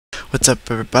What's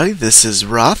up, everybody? This is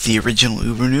Roth, the original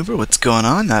Uber Noober. What's going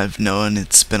on? I've known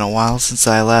it's been a while since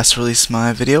I last released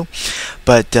my video,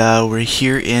 but we're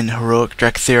here in heroic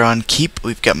Drak'Theron Keep.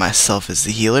 We've got myself as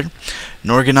the healer,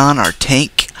 Norganon, our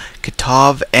tank,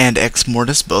 Katav and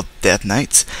Exmordus, both Death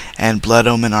Knights, and Blood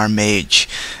Omen, our mage.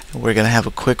 We're gonna have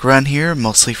a quick run here,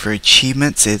 mostly for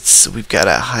achievements. We've got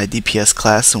a high DPS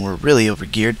class and we're really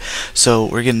overgeared, so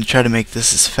we're gonna try to make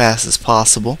this as fast as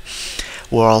possible.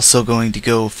 We're also going to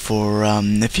go for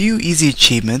a few easy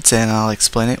achievements, and I'll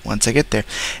explain it once I get there.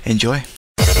 Enjoy!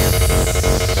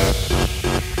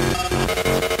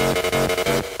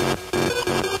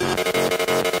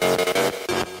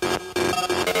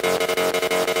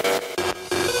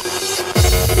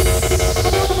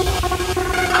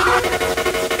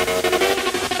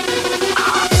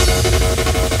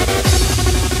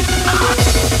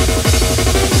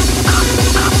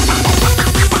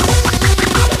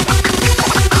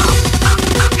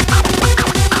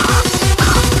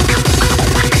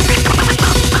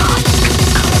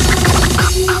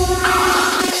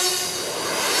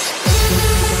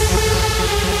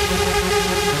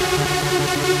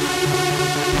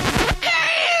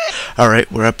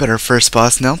 Alright, we're up at our first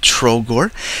boss now,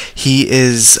 Trollgore. He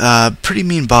is a pretty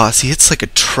mean boss. He hits like a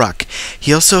truck.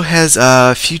 He also has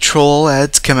a few troll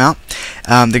ads come out.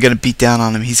 They're going to beat down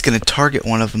on him. He's going to target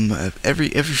one of them every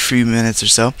few minutes or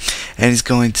so, and he's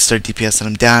going to start DPSing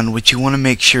him down. What you want to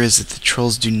make sure is that the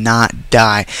trolls do not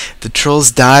die. If the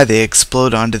trolls die, they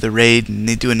explode onto the raid, and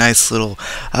they do a nice little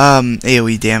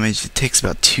AoE damage. It takes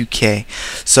about 2k.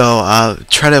 So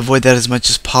try to avoid that as much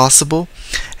as possible,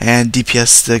 and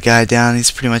DPS the guy down.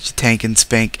 He's pretty much a tank and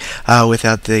spank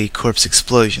without the corpse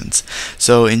explosions.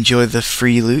 So enjoy the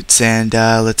free loots, and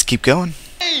let's keep going.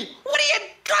 Hey, what are you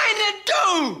trying to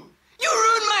do? You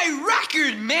ruined my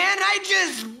record, man. I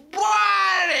just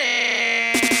bought it.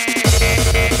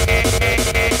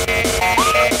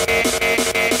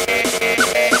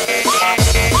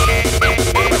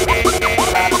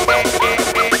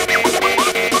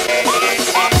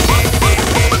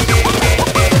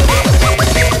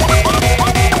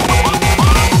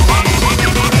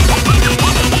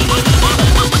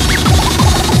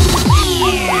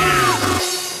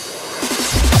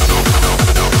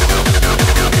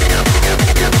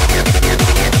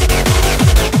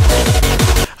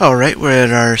 Alright, we're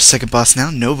at our second boss now,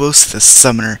 Novos the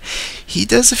Summoner. He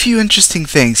does a few interesting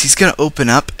things. He's going to open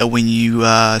up when you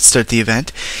start the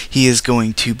event. He is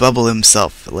going to bubble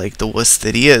himself, like the wuss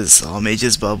that he is. All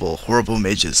mages bubble, horrible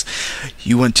mages.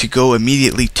 You want to go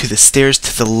immediately to the stairs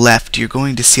to the left. You're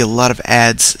going to see a lot of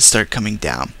ads start coming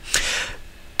down.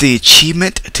 The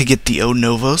achievement to get the O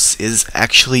Novos is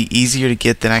actually easier to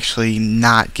get than actually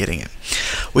not getting it.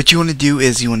 What you want to do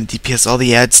is you want to DPS all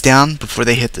the ads down before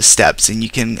they hit the steps, and you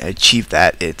can achieve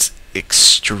that. It's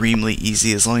extremely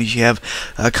easy as long as you have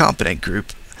a competent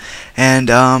group. And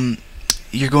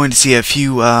you're going to see a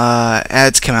few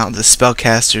ads come out. The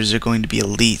spellcasters are going to be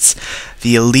elites.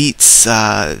 The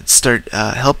elites start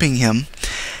helping him,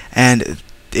 and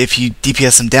if you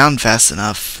DPS them down fast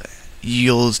enough,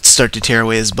 you'll start to tear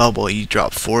away his bubble. You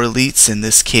drop 4 elites. In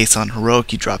this case, on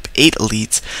heroic, you drop 8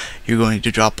 elites. You're going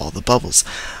to drop all the bubbles.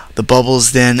 The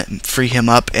bubbles then free him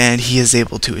up, and he is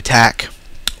able to attack.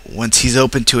 Once he's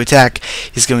open to attack,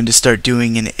 he's going to start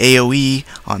doing an AoE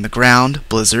on the ground,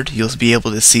 Blizzard. You'll be able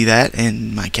to see that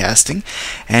in my casting.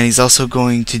 And he's also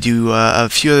going to do a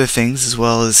few other things, as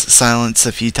well as silence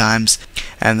a few times.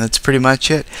 And that's pretty much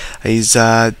it. He's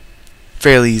a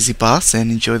fairly easy boss,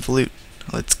 and enjoy the loot.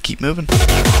 Let's keep moving.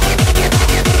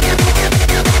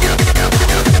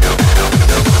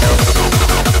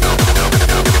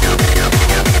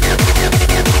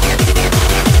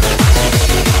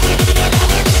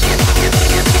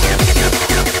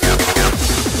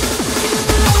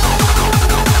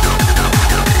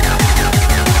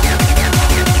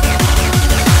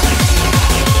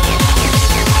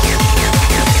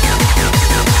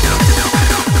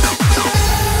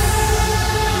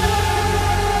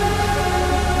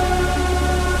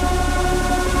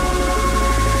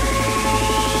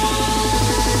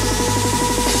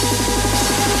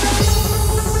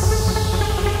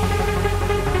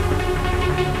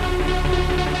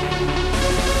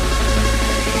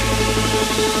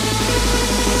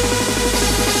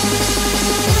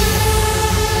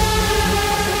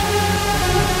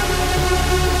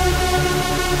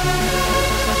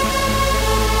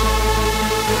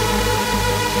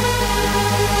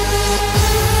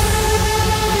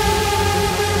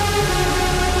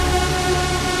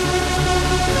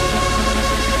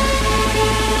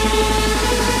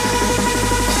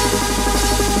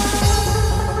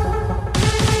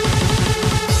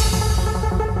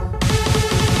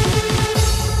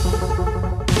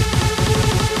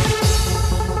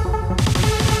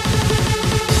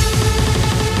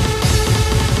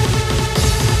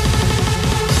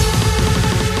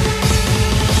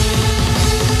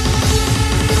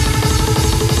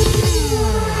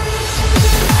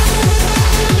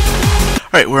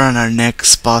 Alright, we're on our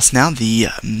next boss now, the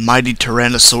mighty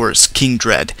Tyrannosaurus King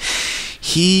Dread.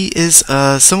 He is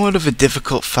somewhat of a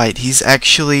difficult fight. He's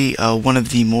actually one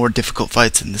of the more difficult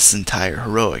fights in this entire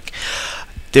heroic.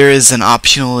 There is an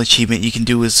optional achievement you can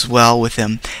do as well with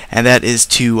him, and that is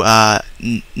to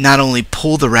not only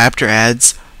pull the raptor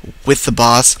adds with the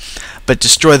boss, but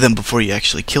destroy them before you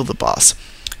actually kill the boss.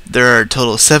 There are a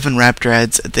total of 7 raptor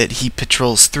adds that he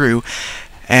patrols through,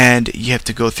 and you have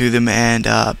to go through them and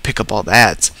pick up all the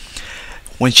adds.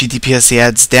 Once you DPS the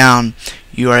adds down,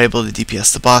 you are able to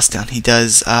DPS the boss down. He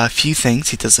does a few things.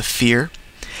 He does a fear.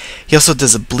 He also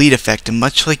does a bleed effect, and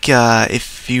much like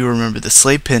if you remember the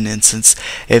Slave Pin instance,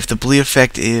 if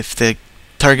the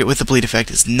target with the bleed effect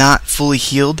is not fully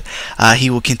healed, he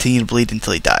will continue to bleed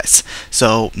until he dies.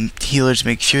 So healers,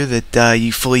 make sure that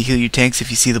you fully heal your tanks if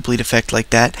you see the bleed effect like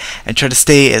that, and try to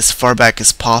stay as far back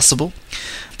as possible.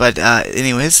 But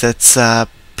anyways, that's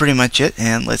pretty much it,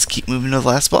 and let's keep moving to the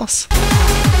last boss.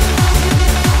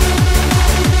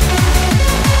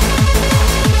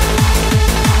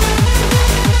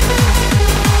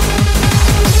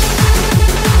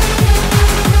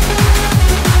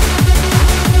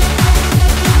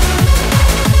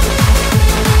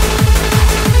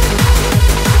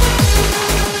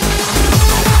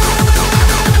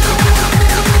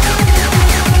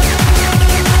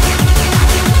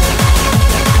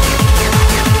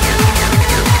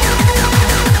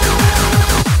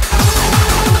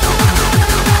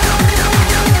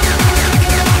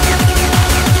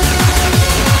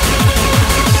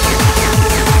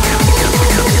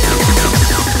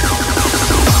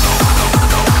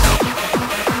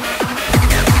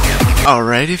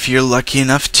 Alright, if you're lucky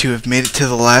enough to have made it to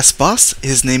the last boss,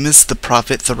 his name is the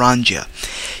Prophet Tharangia.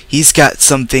 He's got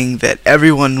something that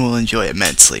everyone will enjoy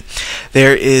immensely.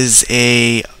 There is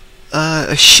a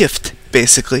shift,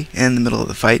 basically, in the middle of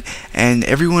the fight, and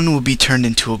everyone will be turned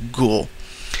into a ghoul.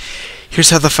 Here's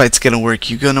how the fight's going to work.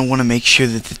 You're going to want to make sure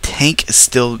that the tank is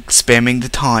still spamming the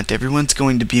taunt. Everyone's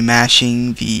going to be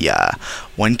mashing the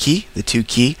 1 key, the 2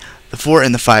 key, the 4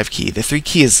 and the 5 key. The 3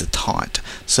 key is the taunt.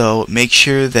 So make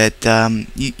sure that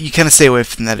you kind of stay away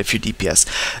from that if you're DPS.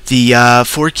 The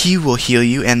 4 key will heal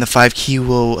you, and the 5 key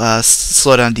will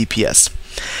slow down DPS.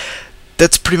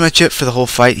 That's pretty much it for the whole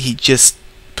fight. He just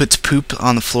puts poop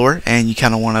on the floor, and you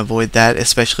kind of want to avoid that,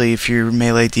 especially if you're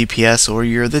melee DPS or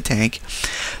you're the tank.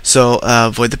 So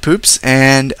avoid the poops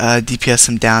and DPS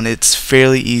him down. It's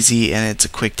fairly easy, and it's a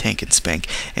quick tank and spank.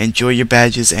 Enjoy your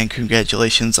badges, and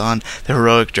congratulations on the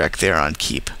heroic Drak'Theron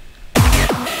Keep.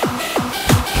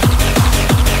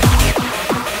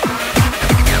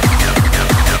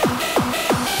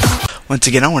 Once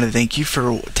again, I want to thank you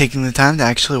for taking the time to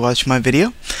actually watch my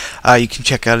video. You can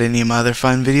check out any of my other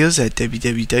fun videos at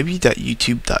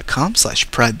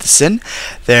www.youtube.com/pridethesyn.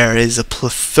 There is a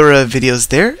plethora of videos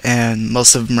there, and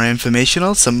most of them are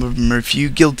informational. Some of them are a few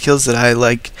guild kills that I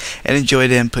like and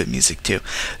enjoyed and put music to.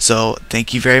 So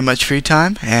thank you very much for your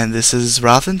time, and this is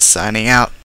Rothan signing out.